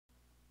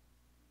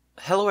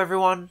Hello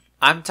everyone,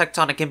 I'm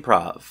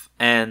TectonicImprov,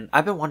 and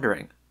I've been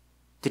wondering,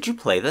 did you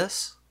play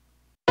this?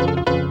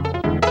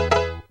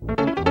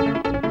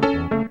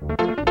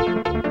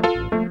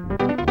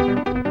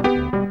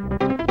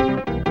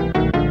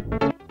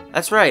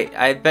 That's right,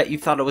 I bet you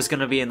thought it was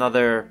going to be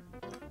another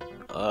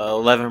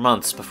 11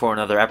 months before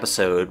another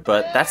episode,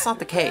 but that's not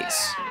the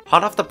case.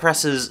 Hot off the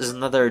presses is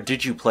another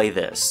Did You Play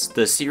This?,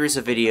 the series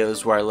of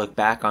videos where I look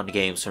back on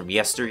games from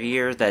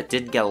yesteryear that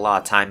didn't get a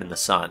lot of time in the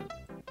sun.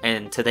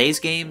 And today's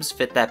games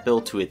fit that bill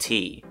to a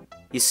T.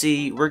 You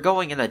see, we're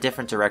going in a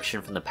different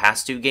direction from the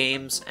past two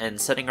games and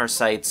setting our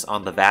sights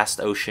on the vast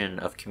ocean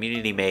of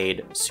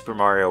community-made Super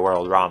Mario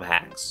World ROM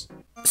hacks.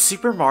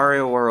 Super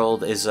Mario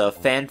World is a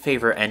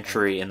fan-favorite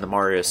entry in the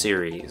Mario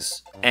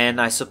series,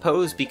 and I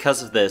suppose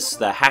because of this,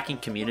 the hacking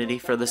community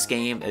for this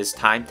game is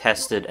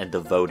time-tested and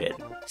devoted.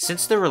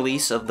 Since the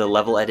release of the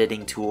level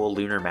editing tool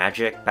Lunar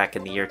Magic back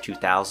in the year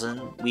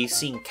 2000, we've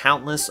seen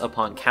countless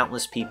upon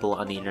countless people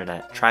on the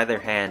internet try their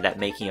hand at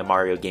making a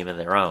Mario game of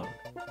their own.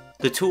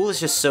 The tool is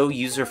just so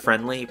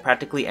user-friendly,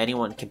 practically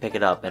anyone can pick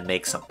it up and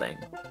make something.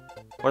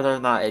 Whether or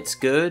not it's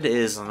good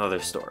is another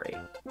story.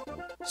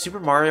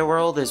 Super Mario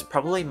World is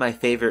probably my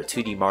favorite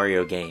 2D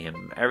Mario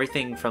game.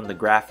 Everything from the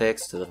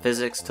graphics to the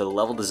physics to the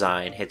level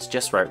design hits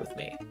just right with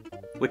me.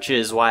 Which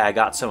is why I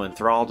got so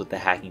enthralled with the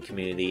hacking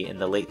community in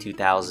the late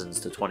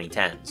 2000s to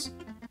 2010s.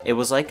 It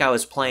was like I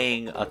was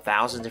playing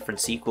 1,000 different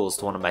sequels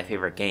to one of my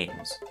favorite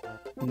games.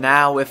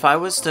 Now, if I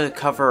was to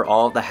cover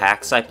all the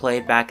hacks I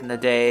played back in the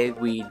day,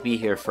 we'd be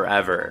here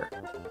forever.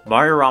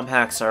 Mario ROM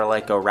hacks are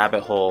like a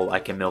rabbit hole I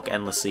can milk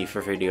endlessly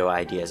for video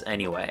ideas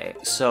anyway,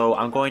 so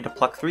I'm going to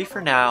pluck 3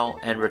 for now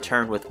and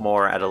return with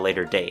more at a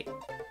later date.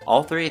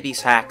 All 3 of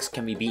these hacks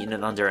can be beaten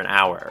in under an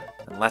hour,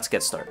 and let's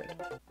get started.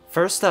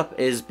 First up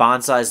is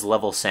Bonsai's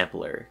Level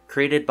Sampler,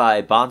 created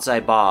by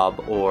Bonsai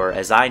Bob, or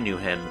as I knew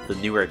him, the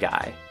Newer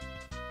Guy.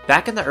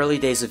 Back in the early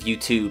days of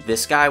YouTube,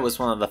 this guy was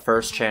one of the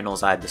first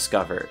channels I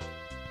discovered.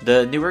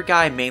 The Newer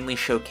Guy mainly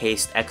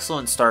showcased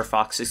excellent Star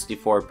Fox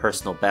 64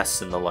 personal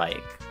bests and the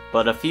like,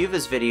 but a few of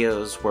his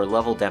videos were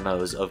level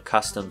demos of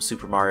custom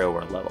Super Mario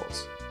World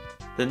levels.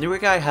 The Newer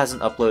Guy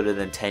hasn't uploaded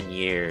in 10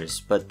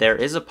 years, but there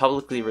is a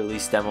publicly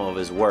released demo of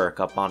his work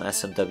up on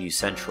SMW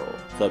Central,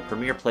 the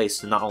premier place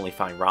to not only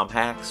find ROM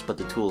hacks, but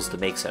the tools to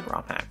make said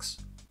ROM hacks.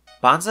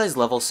 Bonsai's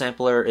Level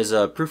Sampler is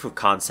a proof of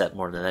concept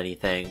more than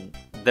anything.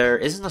 There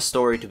isn't a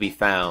story to be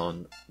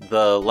found,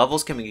 the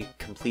levels can be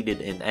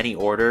completed in any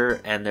order,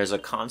 and there's a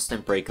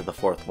constant break of the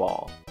fourth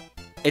wall.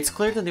 It's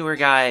clear the Newer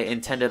Guy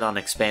intended on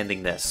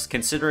expanding this,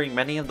 considering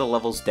many of the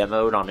levels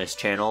demoed on his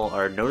channel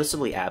are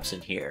noticeably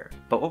absent here,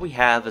 but what we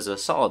have is a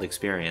solid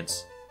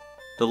experience.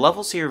 The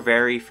levels here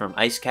vary from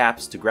ice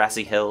caps to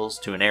grassy hills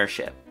to an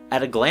airship.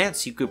 At a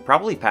glance, you could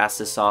probably pass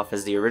this off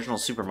as the original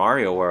Super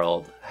Mario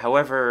World,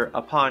 however,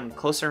 upon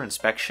closer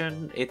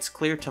inspection, it's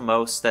clear to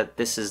most that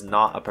this is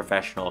not a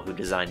professional who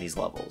designed these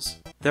levels.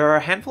 There are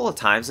a handful of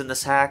times in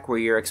this hack where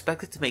you're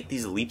expected to make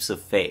these leaps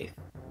of faith.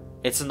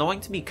 It's annoying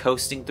to be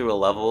coasting through a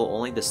level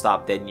only to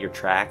stop dead in your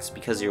tracks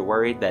because you're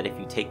worried that if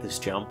you take this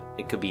jump,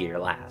 it could be your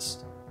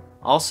last.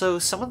 Also,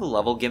 some of the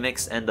level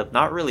gimmicks end up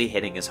not really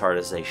hitting as hard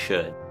as they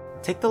should.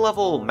 Take the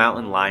level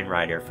Mountain Line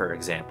Rider for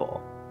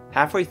example.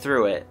 Halfway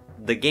through it,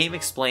 the game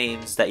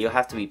explains that you'll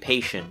have to be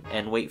patient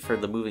and wait for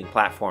the moving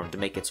platform to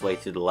make its way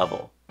through the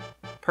level.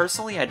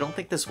 Personally, I don't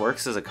think this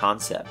works as a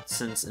concept,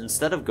 since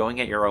instead of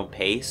going at your own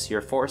pace, you're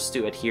forced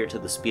to adhere to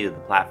the speed of the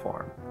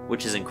platform,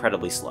 which is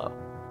incredibly slow.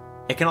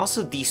 It can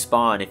also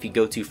despawn if you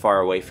go too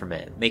far away from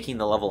it, making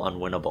the level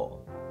unwinnable.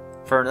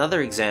 For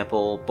another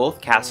example,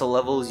 both castle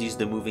levels use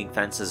the moving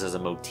fences as a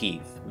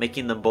motif,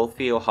 making them both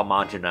feel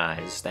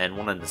homogenized and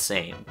one and the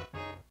same.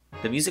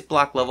 The music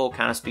block level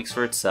kinda speaks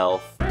for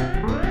itself.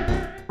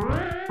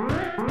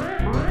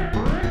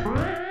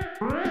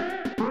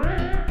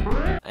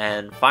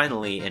 And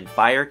finally, in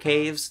Fire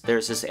Caves,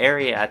 there's this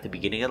area at the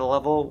beginning of the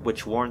level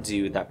which warns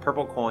you that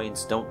purple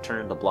coins don't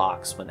turn into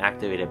blocks when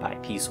activated by a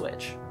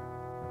P-switch.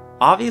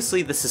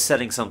 Obviously this is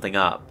setting something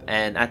up,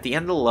 and at the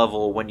end of the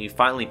level when you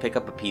finally pick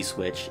up a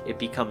P-switch, it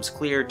becomes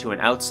clear to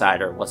an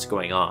outsider what's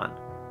going on.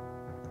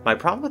 My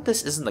problem with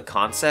this isn't the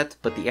concept,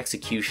 but the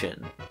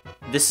execution.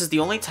 This is the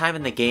only time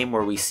in the game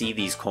where we see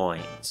these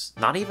coins,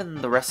 not even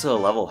the rest of the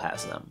level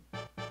has them.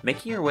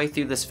 Making your way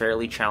through this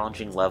fairly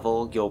challenging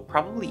level, you'll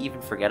probably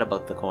even forget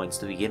about the coins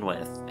to begin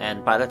with,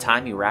 and by the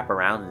time you wrap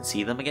around and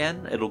see them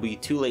again, it'll be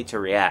too late to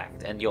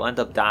react, and you'll end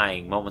up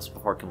dying moments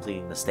before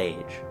completing the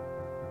stage.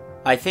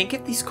 I think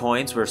if these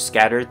coins were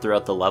scattered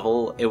throughout the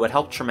level, it would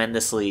help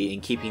tremendously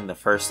in keeping the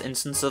first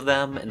instance of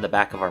them in the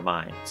back of our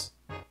minds.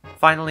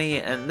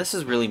 Finally, and this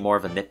is really more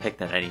of a nitpick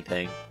than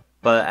anything,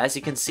 but as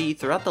you can see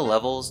throughout the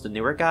levels, the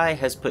Newer Guy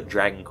has put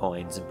dragon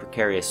coins in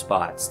precarious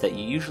spots that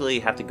you usually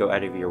have to go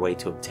out of your way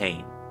to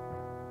obtain.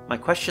 My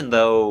question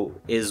though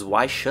is,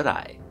 why should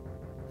I?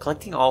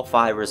 Collecting all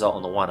 5 result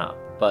in the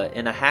 1-up, but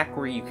in a hack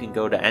where you can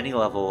go to any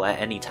level at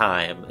any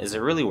time, is it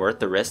really worth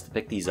the risk to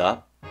pick these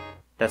up?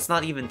 That's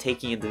not even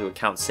taking into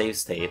account save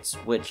states,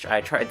 which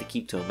I tried to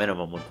keep to a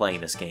minimum when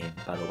playing this game,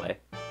 by the way.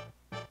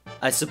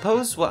 I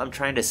suppose what I'm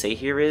trying to say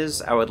here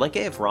is, I would like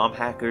it if ROM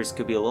hackers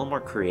could be a little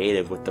more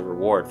creative with the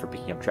reward for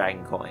picking up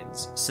Dragon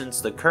Coins,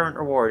 since the current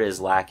reward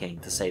is lacking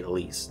to say the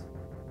least.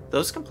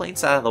 Those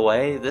complaints out of the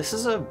way, this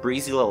is a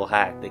breezy little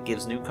hack that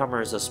gives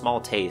newcomers a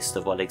small taste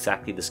of what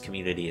exactly this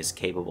community is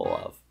capable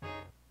of.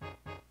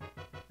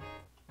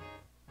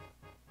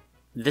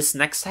 This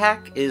next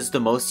hack is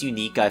the most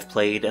unique I've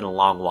played in a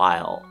long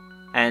while,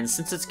 and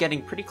since it's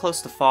getting pretty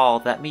close to fall,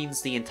 that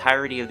means the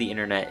entirety of the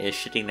internet is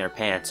shitting their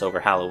pants over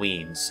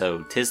Halloween,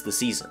 so 'tis the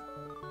season.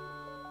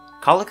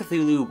 Call of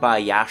Cthulhu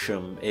by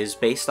Yashim is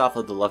based off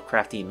of the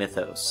Lovecraftian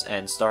mythos,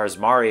 and stars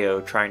Mario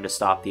trying to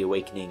stop the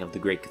awakening of the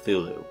Great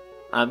Cthulhu.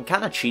 I'm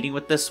kinda cheating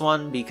with this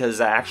one because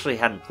I actually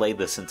hadn't played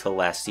this until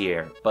last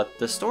year, but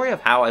the story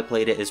of how I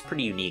played it is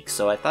pretty unique,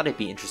 so I thought it'd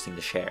be interesting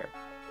to share.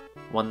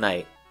 One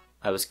night,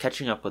 I was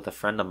catching up with a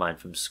friend of mine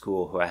from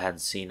school who I hadn't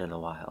seen in a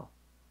while.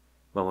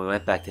 When we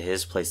went back to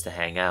his place to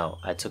hang out,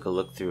 I took a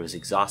look through his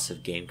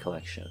exhaustive game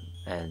collection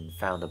and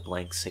found a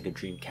blank Sega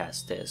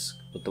Dreamcast disc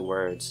with the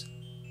words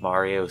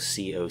Mario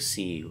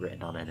COC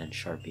written on it in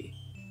Sharpie.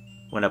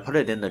 When I put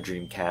it in the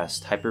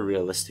Dreamcast,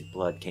 hyper-realistic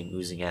blood came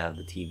oozing out of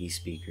the TV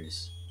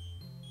speakers.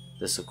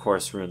 This of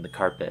course ruined the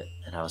carpet,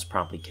 and I was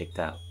promptly kicked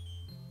out.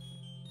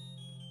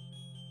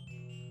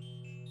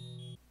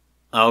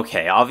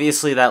 Okay,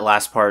 obviously that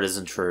last part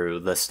isn't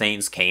true, the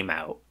stains came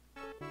out.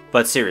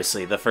 But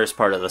seriously, the first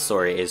part of the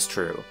story is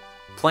true.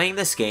 Playing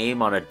this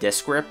game on a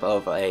disc rip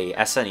of a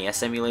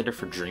SNES emulator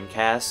for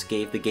Dreamcast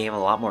gave the game a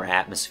lot more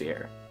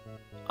atmosphere.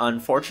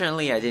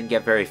 Unfortunately, I didn't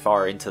get very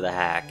far into the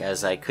hack,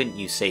 as I couldn't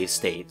use save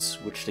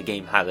states, which the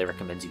game highly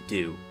recommends you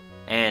do,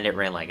 and it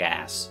ran like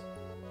ass.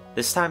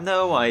 This time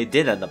though, I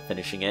did end up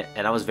finishing it,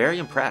 and I was very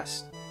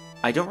impressed.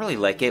 I don't really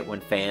like it when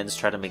fans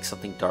try to make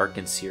something dark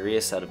and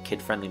serious out of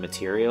kid-friendly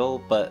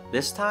material, but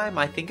this time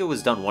I think it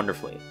was done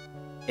wonderfully.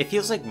 It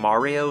feels like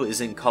Mario is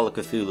in Call of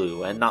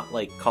Cthulhu, and not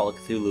like Call of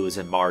Cthulhu is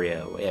in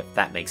Mario, if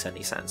that makes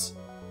any sense.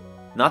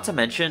 Not to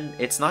mention,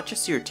 it's not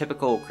just your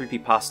typical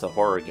creepypasta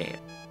horror game.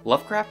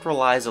 Lovecraft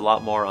relies a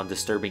lot more on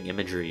disturbing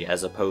imagery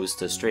as opposed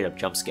to straight-up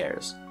jump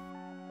scares.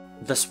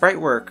 The sprite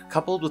work,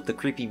 coupled with the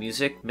creepy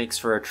music, makes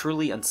for a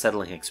truly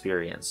unsettling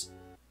experience.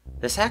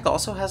 This hack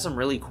also has some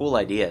really cool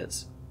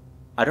ideas.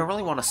 I don't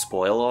really want to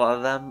spoil a lot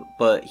of them,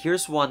 but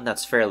here's one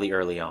that's fairly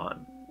early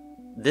on.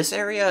 This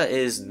area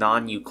is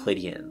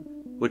non-Euclidean,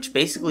 which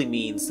basically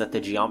means that the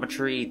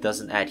geometry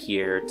doesn't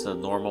adhere to the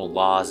normal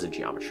laws of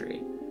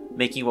geometry,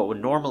 making what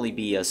would normally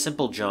be a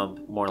simple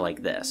jump more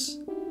like this.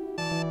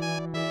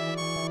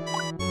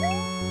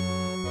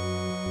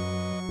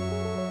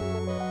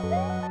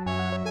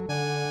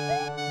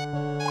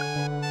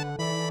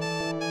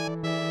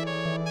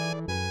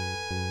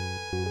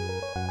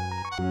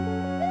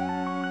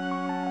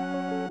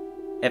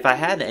 If I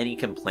had any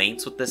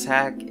complaints with this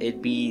hack,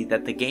 it'd be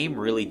that the game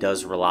really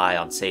does rely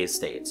on save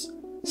states,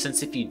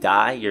 since if you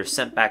die, you're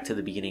sent back to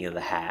the beginning of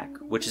the hack,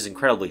 which is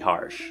incredibly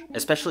harsh,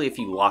 especially if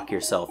you lock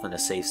yourself in a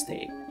save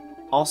state.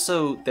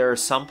 Also, there are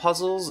some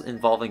puzzles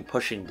involving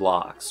pushing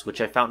blocks, which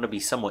I found to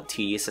be somewhat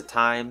tedious at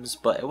times,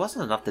 but it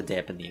wasn't enough to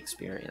dampen the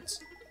experience.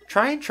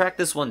 Try and track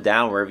this one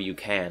down wherever you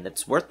can,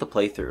 it's worth the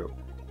playthrough.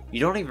 You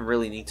don't even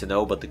really need to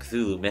know about the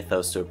Cthulhu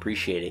mythos to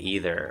appreciate it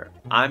either.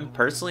 I'm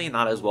personally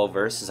not as well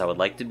versed as I would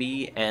like to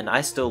be, and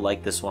I still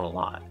like this one a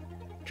lot.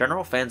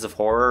 General fans of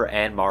horror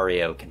and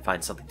Mario can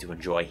find something to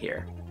enjoy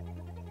here.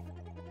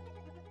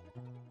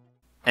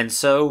 And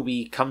so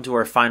we come to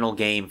our final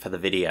game for the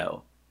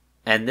video.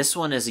 And this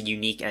one is a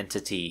unique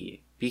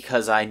entity,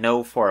 because I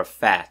know for a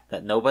fact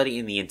that nobody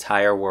in the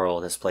entire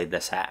world has played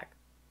this hack.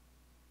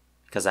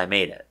 Because I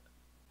made it.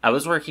 I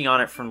was working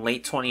on it from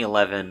late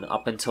 2011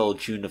 up until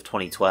June of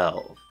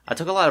 2012. I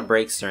took a lot of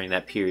breaks during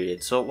that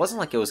period, so it wasn't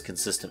like it was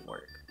consistent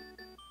work.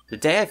 The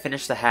day I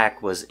finished the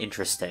hack was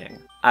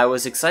interesting. I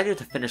was excited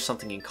to finish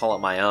something and call it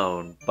my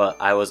own, but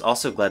I was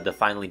also glad to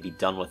finally be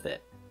done with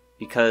it.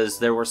 Because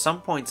there were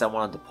some points I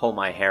wanted to pull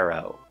my hair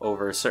out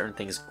over certain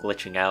things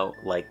glitching out,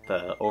 like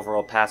the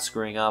overall path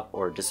screwing up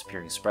or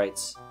disappearing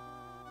sprites.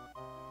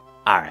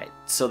 Alright,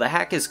 so the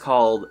hack is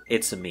called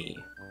It's a Me.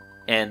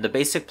 And the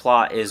basic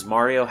plot is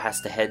Mario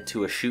has to head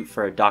to a shoot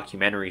for a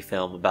documentary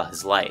film about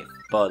his life,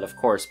 but of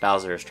course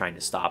Bowser is trying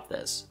to stop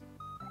this.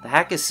 The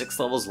hack is 6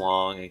 levels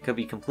long and could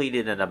be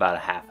completed in about a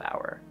half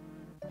hour.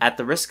 At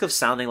the risk of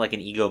sounding like an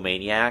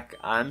egomaniac,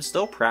 I'm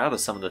still proud of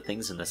some of the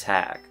things in this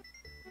hack.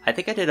 I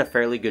think I did a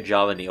fairly good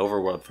job in the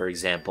overworld, for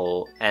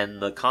example,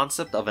 and the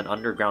concept of an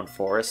underground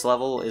forest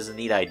level is a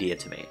neat idea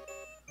to me.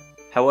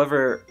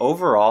 However,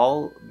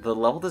 overall, the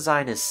level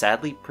design is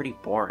sadly pretty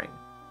boring.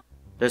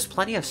 There's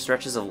plenty of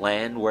stretches of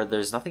land where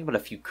there's nothing but a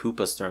few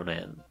Koopas thrown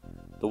in.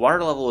 The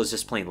water level is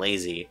just plain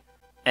lazy,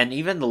 and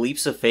even the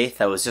leaps of faith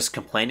I was just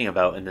complaining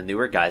about in the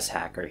newer guy's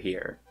hack are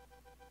here.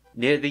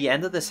 Near the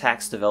end of this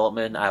hack's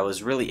development, I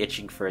was really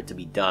itching for it to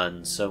be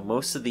done, so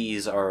most of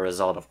these are a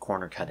result of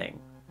corner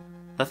cutting.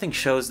 Nothing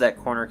shows that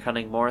corner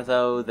cutting more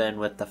though than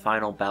with the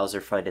final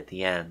Bowser fight at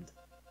the end.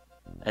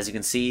 As you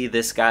can see,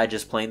 this guy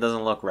just plain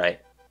doesn't look right.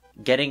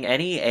 Getting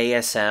any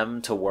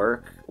ASM to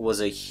work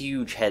was a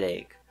huge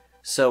headache.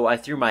 So I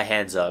threw my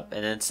hands up,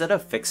 and instead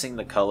of fixing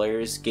the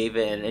colors, gave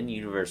it an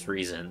in-universe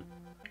reason.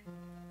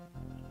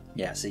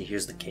 Yeah, see,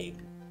 here's the cape.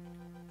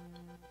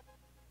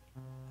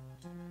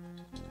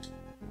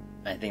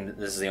 I think that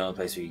this is the only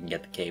place where you can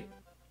get the cape.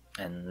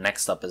 And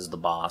next up is the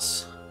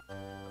boss.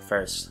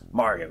 First,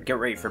 Mario, get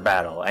ready for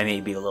battle. I may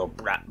be a little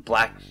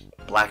black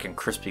and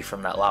crispy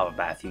from that lava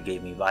bath you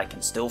gave me, but I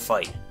can still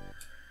fight.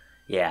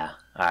 Yeah,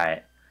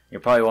 alright.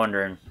 You're probably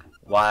wondering,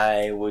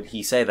 why would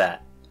he say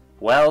that?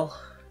 Well,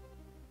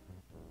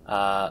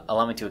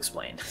 allow me to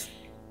explain.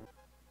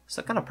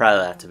 So kind of proud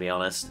of that, to be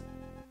honest.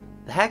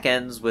 The hack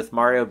ends with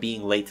Mario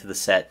being late to the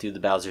set due to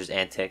Bowser's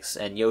antics,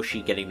 and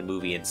Yoshi getting the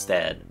movie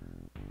instead.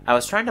 I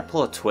was trying to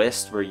pull a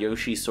twist where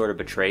Yoshi sort of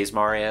betrays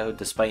Mario,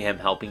 despite him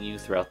helping you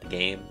throughout the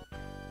game.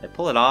 Did I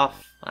pull it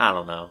off? I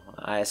don't know.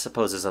 I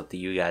suppose it's up to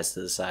you guys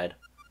to decide.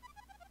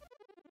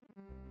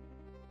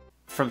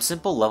 From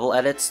simple level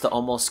edits to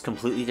almost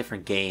completely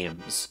different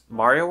games,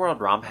 Mario World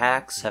ROM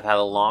hacks have had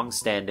a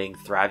long-standing,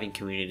 thriving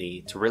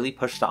community to really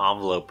push the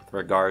envelope with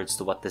regards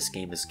to what this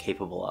game is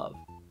capable of.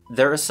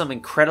 There are some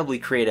incredibly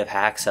creative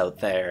hacks out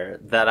there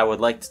that I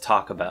would like to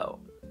talk about.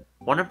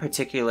 One in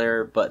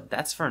particular, but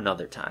that's for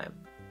another time.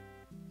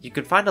 You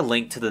can find a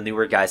link to the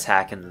newer guy's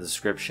hack in the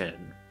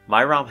description.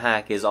 My ROM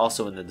hack is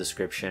also in the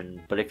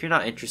description, but if you're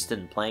not interested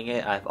in playing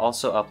it, I've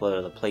also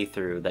uploaded a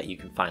playthrough that you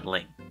can find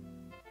linked.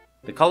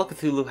 The Call of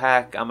Cthulhu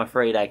hack, I'm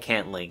afraid I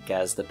can't link,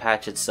 as the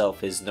patch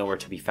itself is nowhere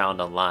to be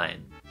found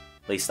online.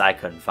 At least I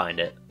couldn't find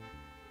it.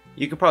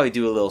 You could probably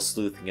do a little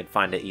sleuthing and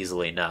find it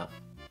easily enough.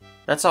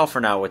 That's all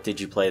for now with Did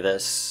You Play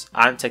This?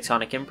 I'm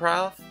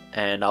TectonicImprov,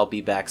 and I'll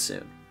be back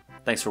soon.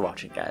 Thanks for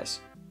watching, guys.